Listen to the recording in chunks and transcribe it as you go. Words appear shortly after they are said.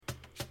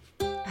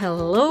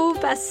Hello,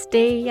 Best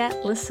Day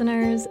Yet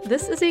listeners.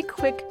 This is a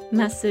quick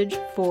message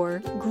for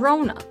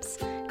grown-ups.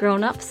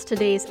 Grown-ups,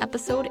 today's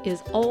episode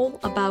is all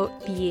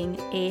about being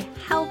a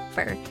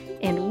helper,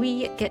 and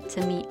we get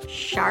to meet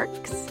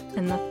sharks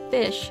and the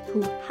fish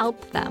who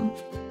help them.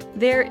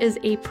 There is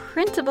a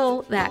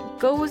printable that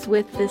goes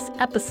with this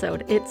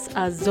episode. It's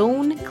a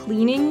zone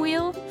cleaning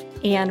wheel,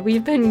 and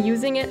we've been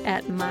using it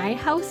at my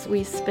house.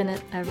 We spin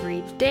it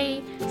every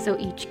day, so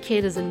each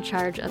kid is in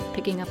charge of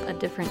picking up a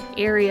different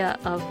area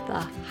of the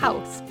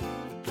house.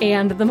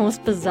 And the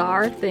most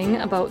bizarre thing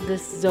about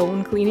this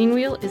zone cleaning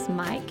wheel is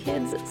my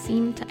kids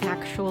seem to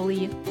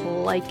actually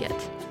like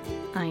it.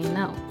 I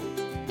know.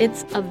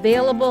 It's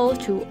available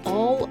to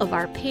all of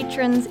our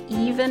patrons,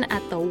 even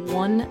at the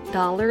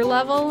 $1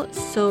 level.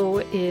 So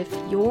if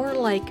you're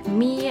like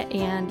me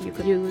and you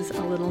could use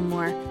a little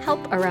more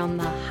help around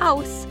the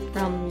house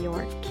from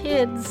your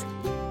kids,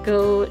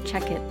 go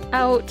check it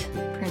out,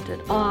 print it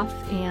off,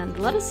 and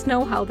let us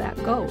know how that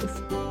goes.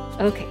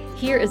 Okay,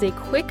 here is a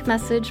quick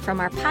message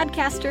from our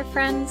podcaster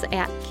friends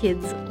at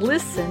Kids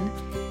Listen,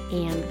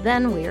 and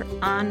then we're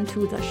on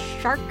to the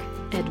shark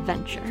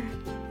adventure.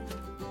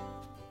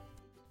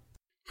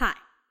 Hi,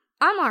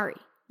 I'm Ari,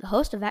 the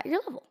host of At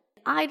Your Level.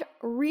 I'd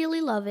really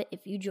love it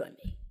if you joined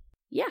me.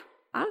 Yeah,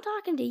 I'm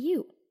talking to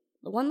you,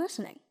 the one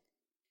listening.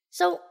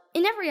 So,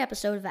 in every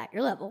episode of At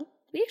Your Level,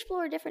 we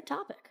explore a different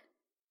topic.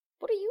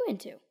 What are you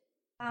into?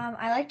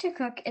 I like to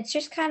cook. It's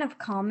just kind of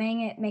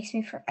calming. It makes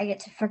me, I get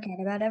to forget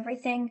about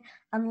everything,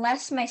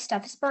 unless my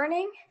stuff is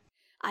burning.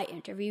 I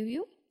interview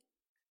you.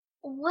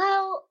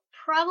 Well,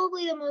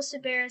 probably the most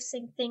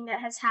embarrassing thing that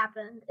has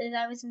happened is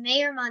I was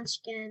Mayor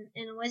Munchkin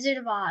in Wizard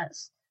of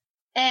Oz.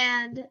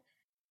 And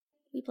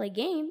we play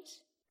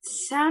games.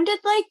 Sounded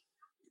like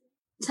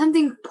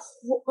something,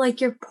 like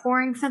you're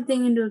pouring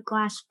something into a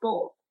glass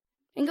bowl.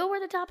 And go where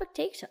the topic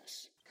takes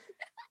us.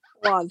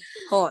 Hold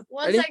on.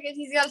 One second,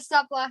 he's got to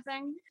stop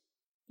laughing.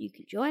 You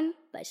can join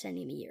by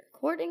sending me your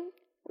recording,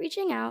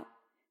 reaching out,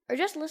 or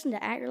just listen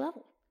to At Your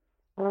Level.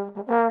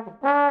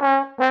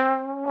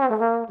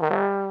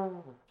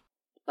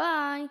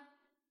 Bye.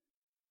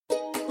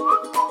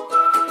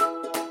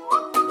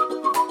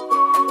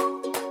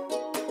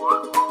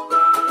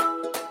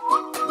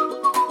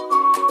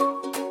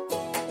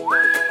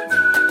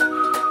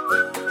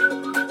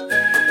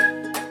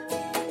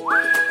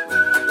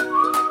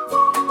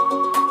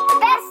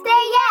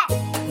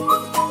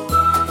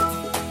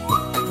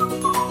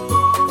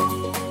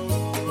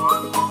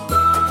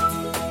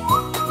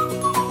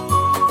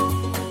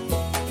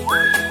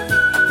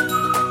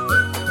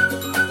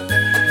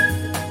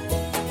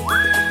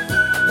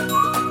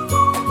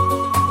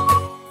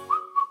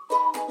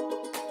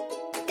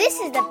 This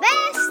is the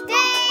best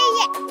day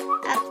yet,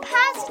 a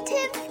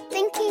positive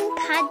thinking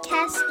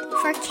podcast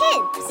for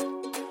kids.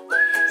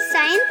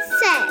 Science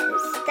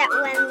says that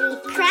when we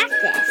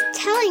practice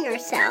telling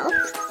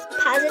ourselves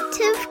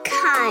positive,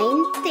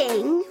 kind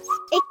things,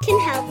 it can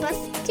help us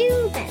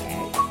do better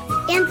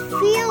and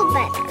feel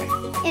better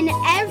in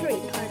every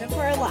part of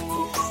our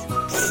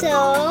lives.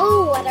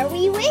 So, what are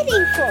we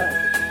waiting for?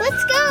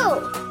 Let's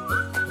go!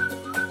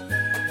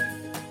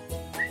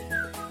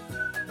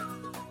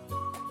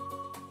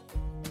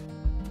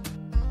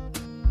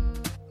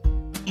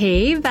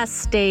 Hey,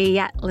 Best Day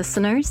Yet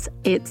listeners,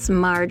 it's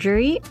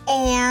Marjorie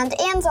And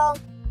Ansel.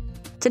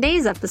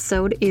 Today's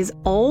episode is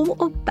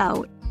all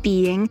about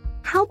being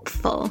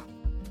helpful.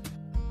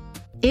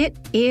 It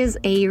is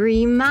a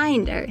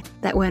reminder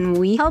that when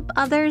we help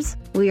others,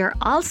 we are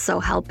also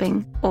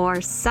helping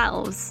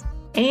ourselves.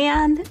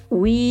 And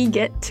we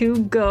get to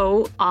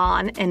go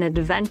on an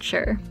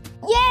adventure.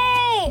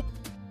 Yay!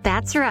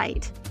 That's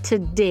right.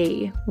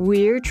 Today,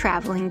 we're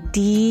traveling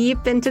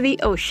deep into the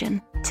ocean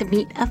to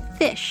meet a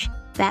fish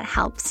that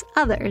helps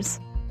others.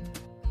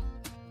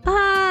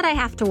 But I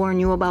have to warn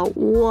you about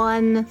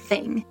one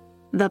thing.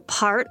 The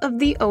part of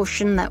the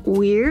ocean that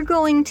we're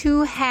going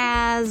to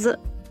has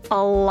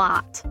a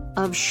lot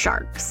of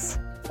sharks.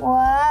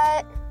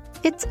 What?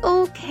 It's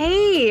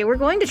okay. We're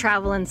going to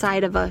travel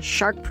inside of a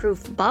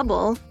shark-proof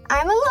bubble.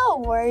 I'm a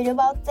little worried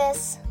about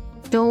this.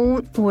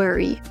 Don't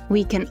worry.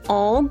 We can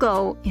all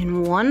go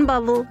in one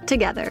bubble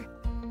together.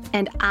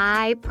 And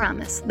I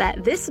promise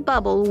that this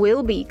bubble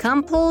will be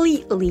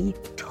completely,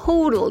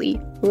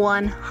 totally,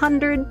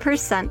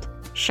 100%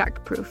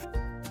 shark-proof.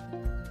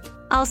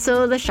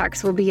 Also, the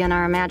sharks will be in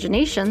our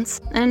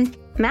imaginations, and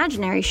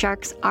imaginary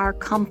sharks are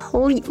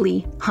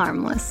completely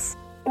harmless.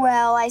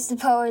 Well, I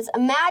suppose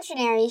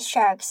imaginary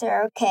sharks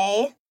are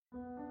okay.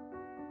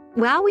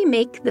 While we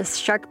make this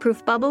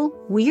shark-proof bubble,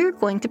 we're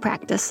going to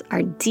practice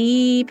our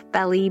deep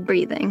belly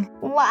breathing.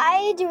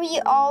 Why do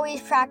we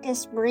always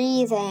practice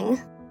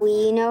breathing?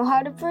 We know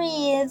how to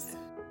breathe.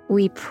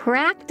 We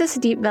practice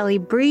deep belly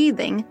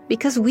breathing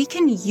because we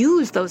can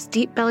use those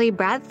deep belly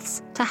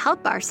breaths to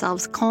help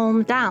ourselves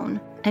calm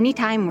down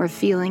anytime we're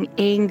feeling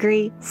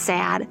angry,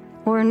 sad,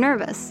 or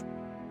nervous.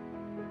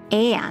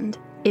 And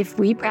if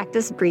we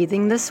practice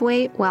breathing this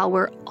way while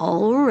we're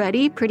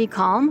already pretty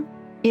calm,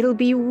 it'll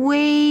be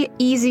way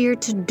easier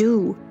to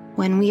do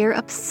when we are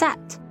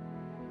upset.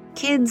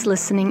 Kids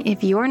listening,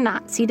 if you're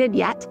not seated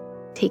yet,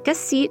 take a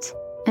seat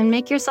and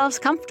make yourselves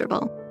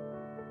comfortable.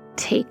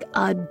 Take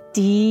a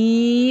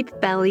deep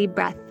belly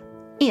breath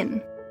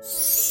in.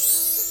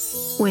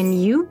 When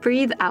you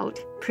breathe out,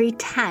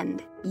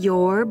 pretend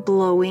you're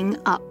blowing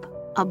up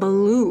a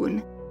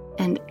balloon.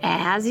 And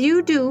as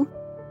you do,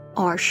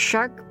 our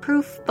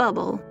shark-proof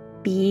bubble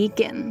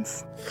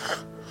begins.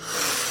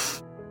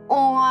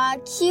 Aw,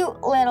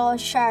 cute little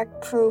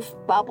shark-proof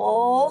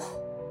bubble.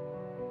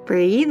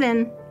 Breathe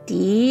in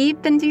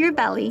deep into your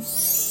belly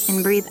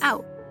and breathe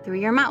out through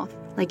your mouth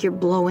like you're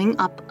blowing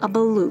up a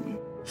balloon.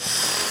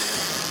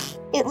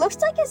 It looks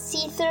like a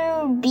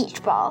see-through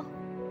beach ball.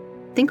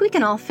 Think we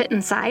can all fit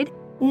inside?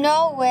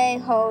 No way,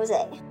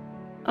 Jose.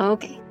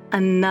 Okay,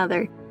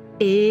 another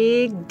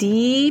big,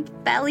 deep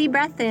belly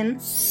breath in.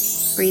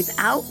 Breathe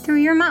out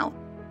through your mouth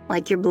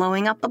like you're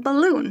blowing up a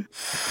balloon.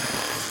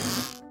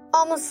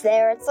 Almost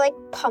there. It's like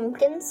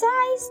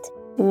pumpkin-sized.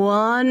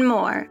 One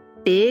more.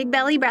 Big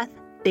belly breath,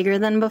 bigger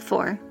than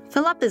before.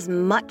 Fill up as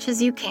much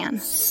as you can.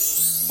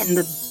 And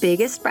the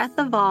biggest breath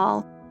of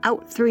all,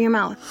 out through your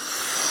mouth.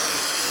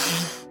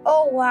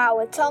 Oh, wow.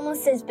 It's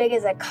almost as big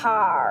as a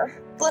car.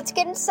 Let's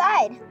get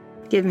inside.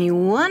 Give me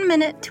 1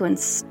 minute to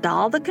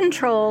install the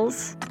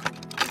controls.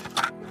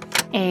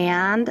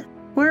 And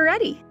we're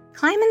ready.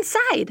 Climb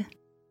inside.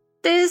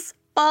 This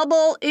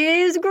bubble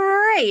is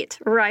great,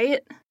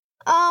 right?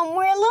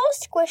 We're a little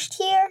squished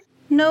here.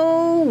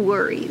 No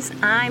worries.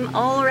 I'm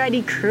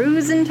already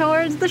cruising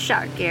towards the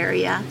shark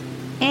area.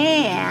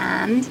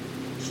 And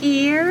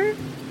here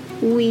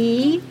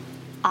we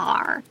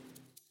are.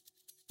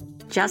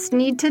 Just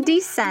need to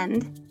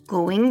descend,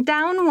 going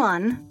down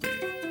 1,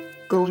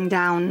 going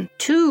down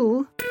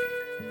 2,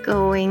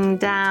 going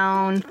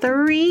down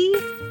 3,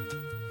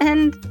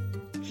 and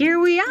here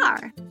we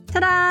are.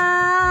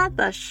 Ta-da!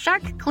 The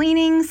shark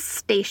cleaning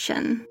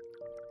station.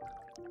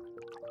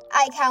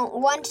 I count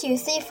 1, 2,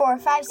 3, 4,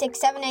 5, 6,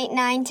 7, 8,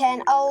 9,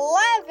 10,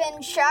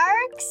 11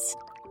 sharks.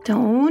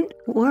 Don't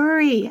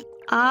worry.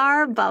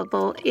 Our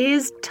bubble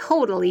is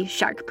totally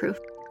shark-proof.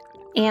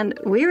 And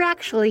we're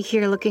actually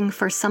here looking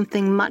for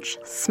something much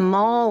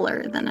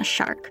smaller than a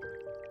shark.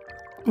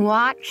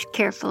 Watch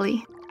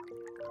carefully.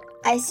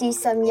 I see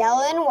some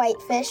yellow and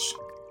white fish,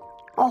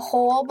 a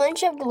whole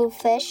bunch of blue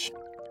fish,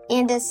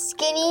 and a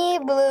skinny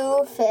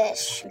blue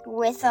fish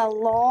with a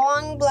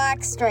long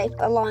black stripe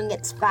along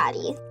its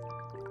body.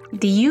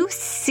 Do you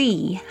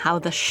see how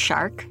the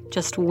shark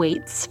just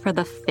waits for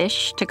the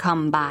fish to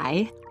come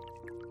by?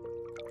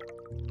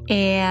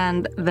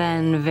 And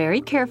then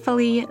very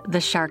carefully,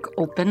 the shark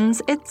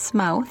opens its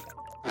mouth.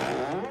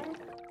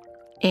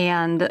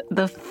 And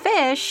the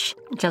fish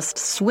just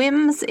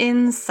swims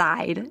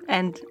inside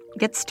and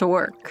gets to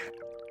work.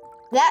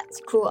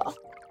 That's cool.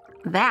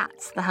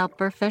 That's the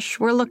helper fish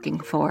we're looking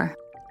for.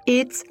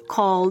 It's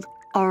called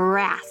a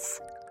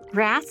wrasse.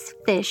 Wrasse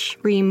fish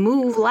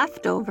remove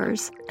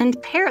leftovers and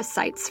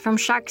parasites from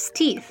sharks'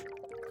 teeth.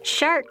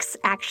 Sharks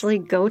actually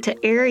go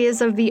to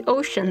areas of the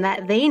ocean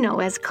that they know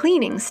as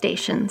cleaning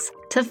stations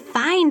to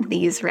find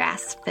these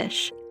wrasse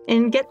fish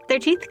and get their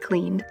teeth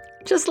cleaned,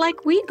 just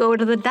like we go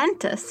to the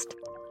dentist.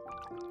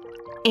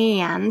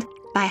 And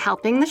by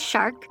helping the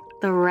shark,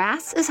 the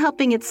wrasse is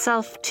helping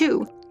itself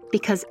too,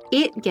 because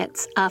it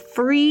gets a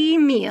free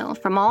meal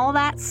from all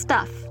that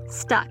stuff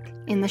stuck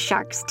in the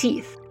shark's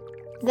teeth.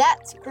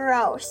 That's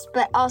gross,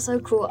 but also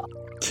cool.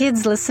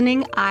 Kids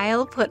listening,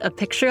 I'll put a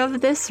picture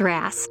of this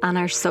wrasse on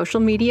our social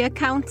media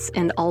accounts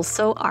and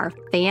also our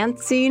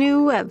fancy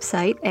new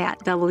website at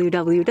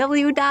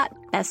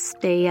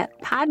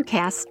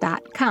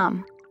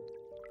www.bestdayatpodcast.com.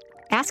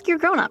 Ask your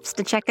grown-ups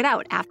to check it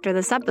out after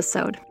this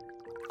episode.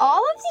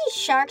 All of these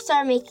sharks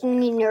are making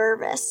me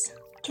nervous.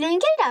 Can we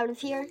get out of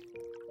here?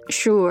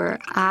 Sure,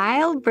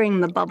 I'll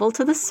bring the bubble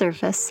to the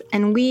surface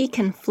and we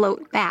can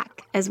float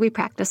back as we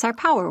practice our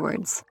power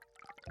words.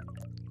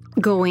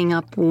 Going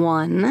up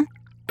 1,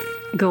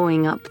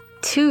 going up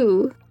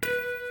 2,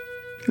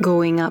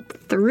 going up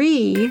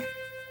 3,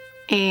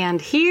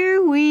 and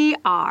here we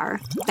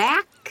are,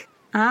 back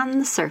on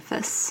the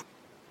surface.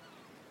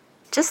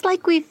 Just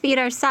like we feed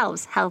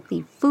ourselves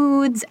healthy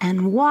foods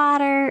and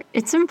water,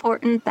 it's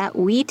important that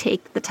we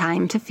take the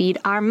time to feed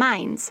our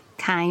minds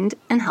kind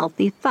and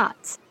healthy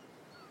thoughts.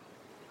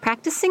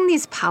 Practicing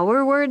these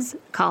power words,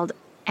 called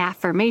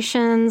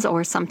affirmations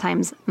or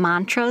sometimes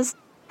mantras,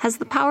 has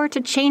the power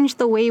to change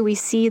the way we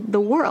see the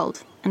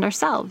world and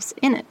ourselves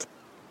in it.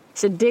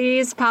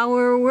 Today's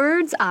power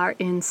words are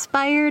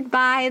inspired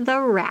by the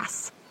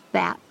wrasse,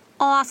 that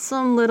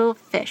awesome little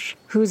fish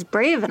who's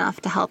brave enough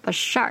to help a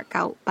shark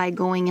out by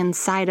going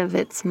inside of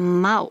its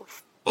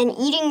mouth and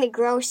eating the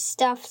gross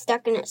stuff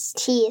stuck in its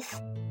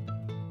teeth.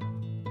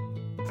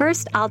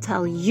 First, I'll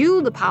tell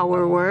you the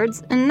power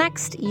words, and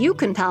next you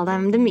can tell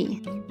them to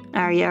me.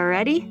 Are you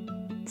ready?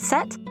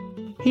 Set?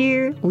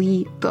 Here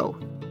we go.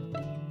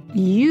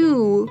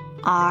 You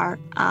are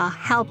a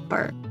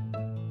helper.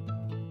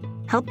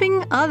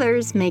 Helping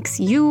others makes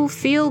you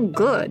feel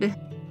good.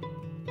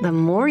 The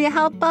more you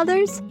help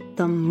others,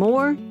 the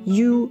more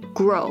you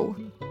grow.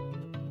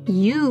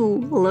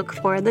 You look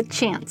for the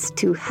chance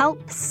to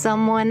help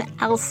someone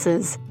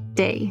else's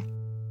day.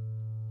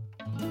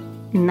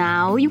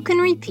 Now you can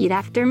repeat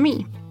after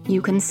me.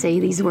 You can say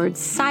these words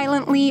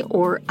silently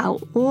or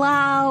out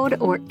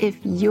loud, or if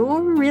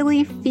you're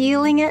really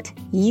feeling it,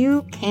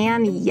 you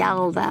can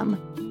yell them.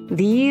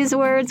 These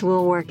words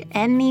will work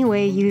any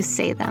way you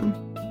say them.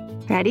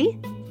 Ready,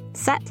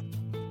 set,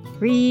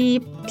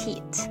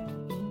 repeat.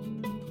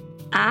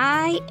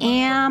 I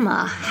am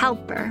a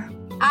helper.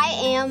 I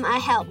am a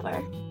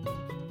helper.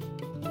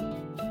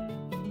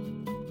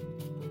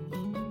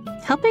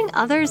 Helping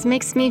others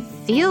makes me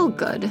feel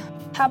good.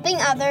 Helping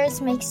others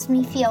makes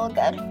me feel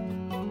good.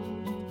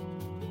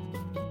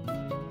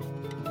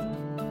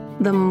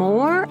 The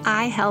more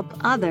I help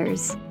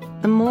others,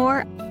 the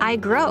more I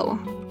grow.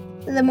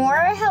 The more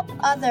I help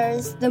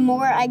others, the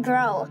more I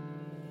grow.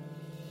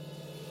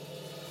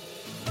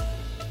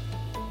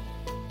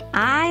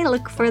 I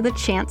look for the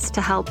chance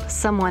to help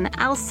someone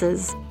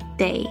else's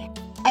day.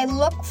 I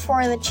look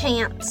for the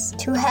chance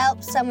to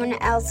help someone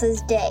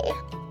else's day.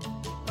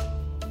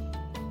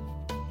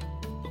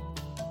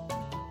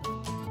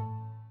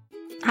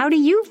 How do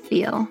you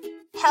feel?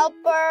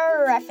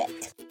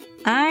 Helperific.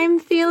 I'm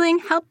feeling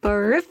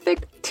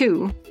helperific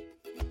too.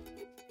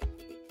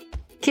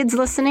 Kids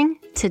listening,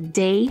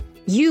 today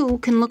you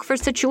can look for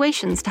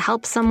situations to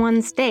help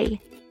someone's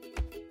day.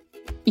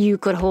 You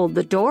could hold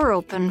the door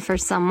open for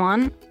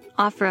someone,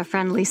 offer a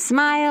friendly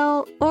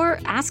smile, or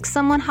ask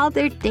someone how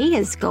their day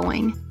is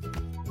going.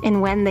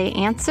 And when they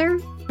answer,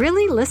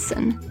 really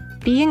listen.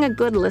 Being a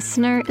good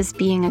listener is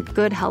being a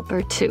good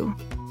helper too.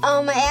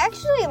 I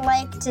actually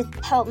like to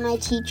help my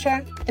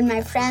teacher and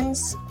my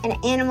friends and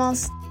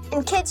animals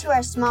and kids who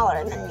are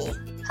smaller than me.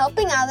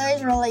 Helping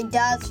others really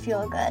does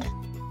feel good.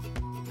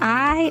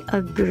 I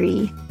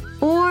agree.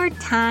 Our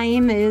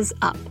time is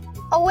up.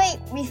 Oh wait,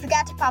 we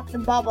forgot to pop the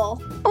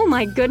bubble. Oh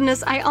my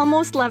goodness, I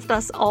almost left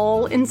us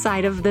all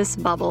inside of this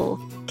bubble.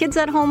 Kids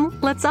at home,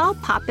 let's all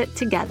pop it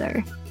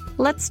together.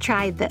 Let's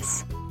try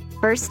this.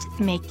 First,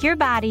 make your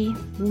body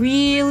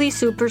really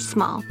super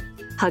small.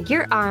 Hug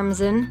your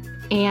arms in,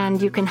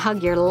 and you can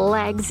hug your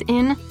legs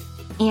in,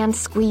 and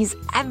squeeze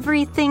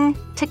everything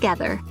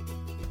together.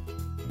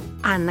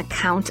 On the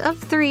count of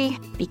 3,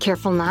 be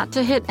careful not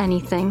to hit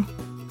anything.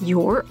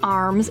 Your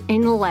arms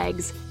and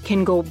legs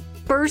can go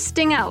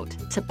bursting out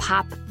to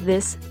pop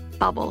this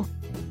bubble.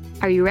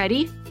 Are you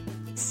ready?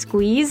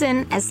 Squeeze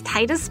in as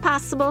tight as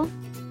possible.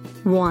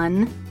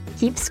 1,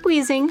 keep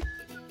squeezing.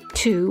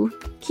 2,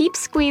 keep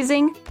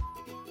squeezing.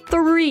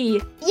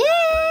 3. Yay!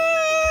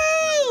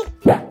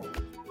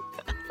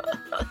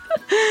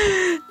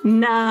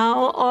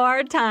 Now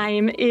our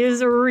time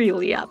is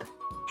really up.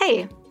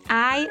 Hey,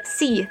 I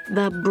see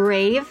the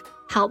brave,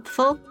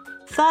 helpful,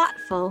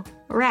 thoughtful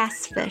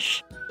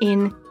wrassfish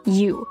in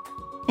you.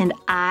 And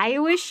I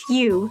wish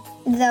you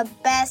the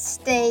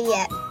best day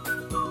yet.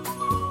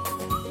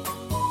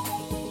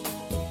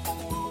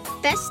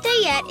 Best Day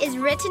Yet is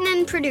written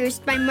and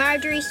produced by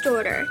Marjorie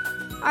Storter.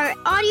 Our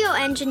audio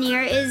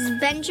engineer is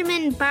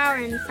Benjamin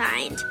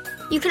Barenfind.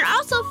 You can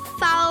also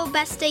follow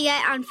Best Day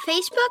Yet on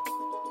Facebook,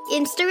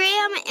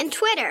 Instagram, and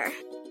Twitter.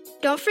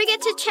 Don't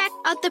forget to check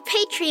out the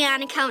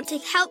Patreon account to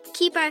help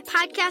keep our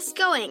podcast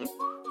going.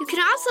 You can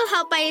also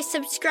help by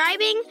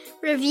subscribing,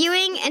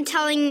 reviewing, and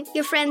telling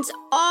your friends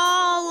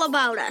all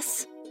about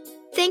us.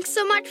 Thanks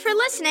so much for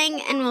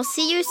listening, and we'll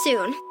see you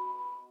soon.